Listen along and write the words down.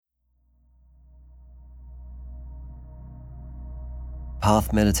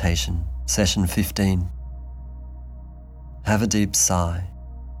Path Meditation, Session 15. Have a deep sigh.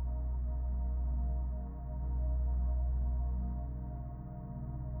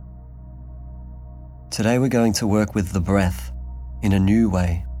 Today we're going to work with the breath in a new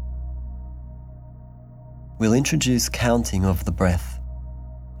way. We'll introduce counting of the breath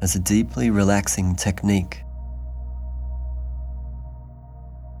as a deeply relaxing technique.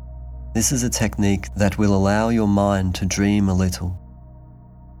 This is a technique that will allow your mind to dream a little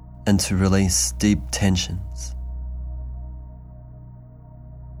and to release deep tensions.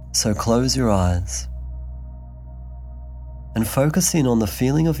 So close your eyes and focus in on the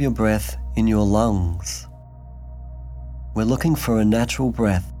feeling of your breath in your lungs. We're looking for a natural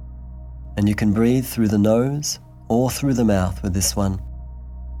breath, and you can breathe through the nose or through the mouth with this one.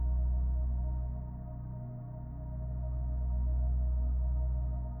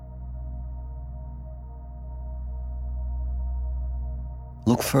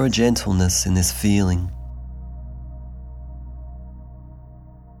 Look for a gentleness in this feeling.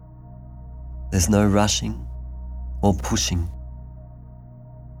 There's no rushing or pushing.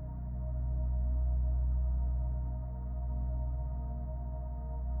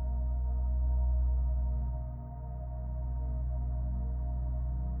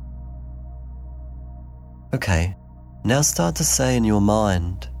 Okay, now start to say in your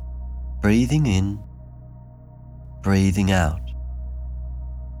mind, breathing in, breathing out.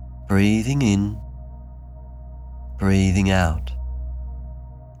 Breathing in, breathing out.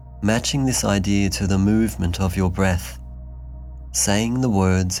 Matching this idea to the movement of your breath, saying the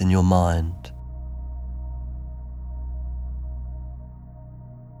words in your mind.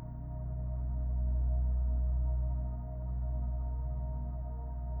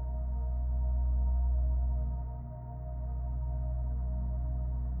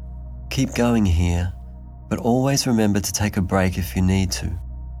 Keep going here, but always remember to take a break if you need to.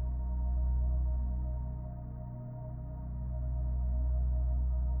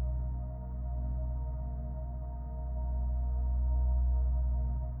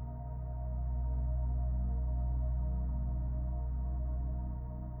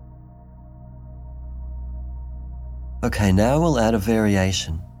 Okay, now we'll add a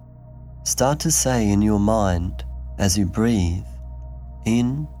variation. Start to say in your mind as you breathe,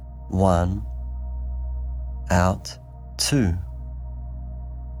 in 1, out 2,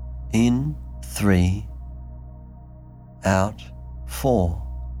 in 3, out 4.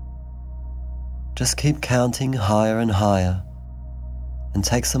 Just keep counting higher and higher, and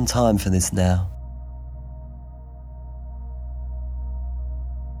take some time for this now.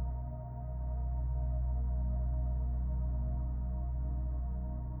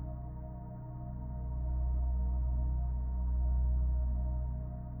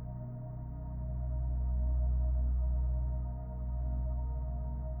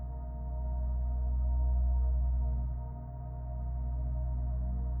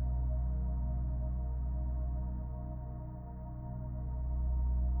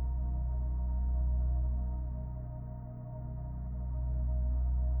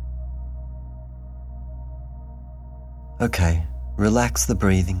 Okay, relax the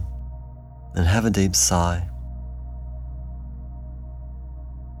breathing and have a deep sigh.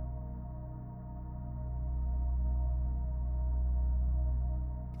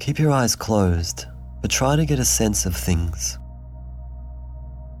 Keep your eyes closed, but try to get a sense of things.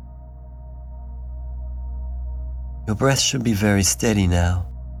 Your breath should be very steady now.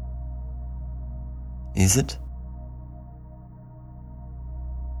 Is it?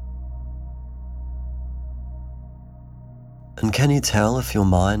 And can you tell if your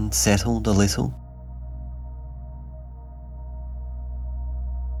mind settled a little?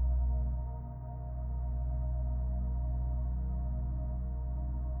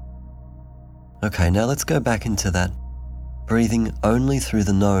 Okay, now let's go back into that, breathing only through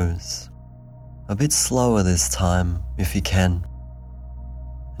the nose. A bit slower this time, if you can.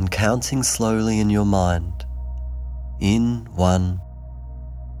 And counting slowly in your mind. In 1,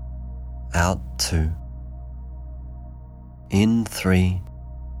 out 2. In 3,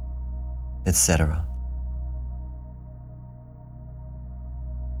 etc.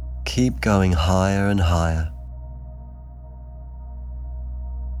 Keep going higher and higher,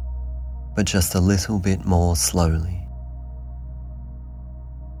 but just a little bit more slowly.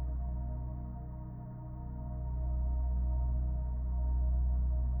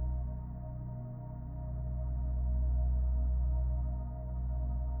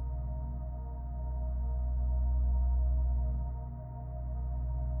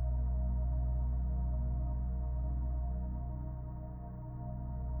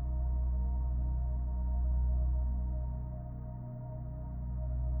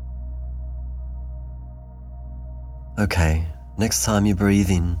 Okay, next time you breathe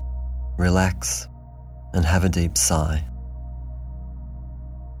in, relax and have a deep sigh.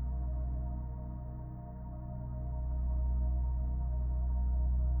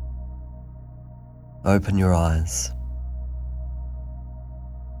 Open your eyes.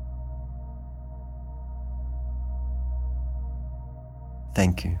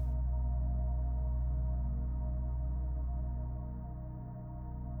 Thank you.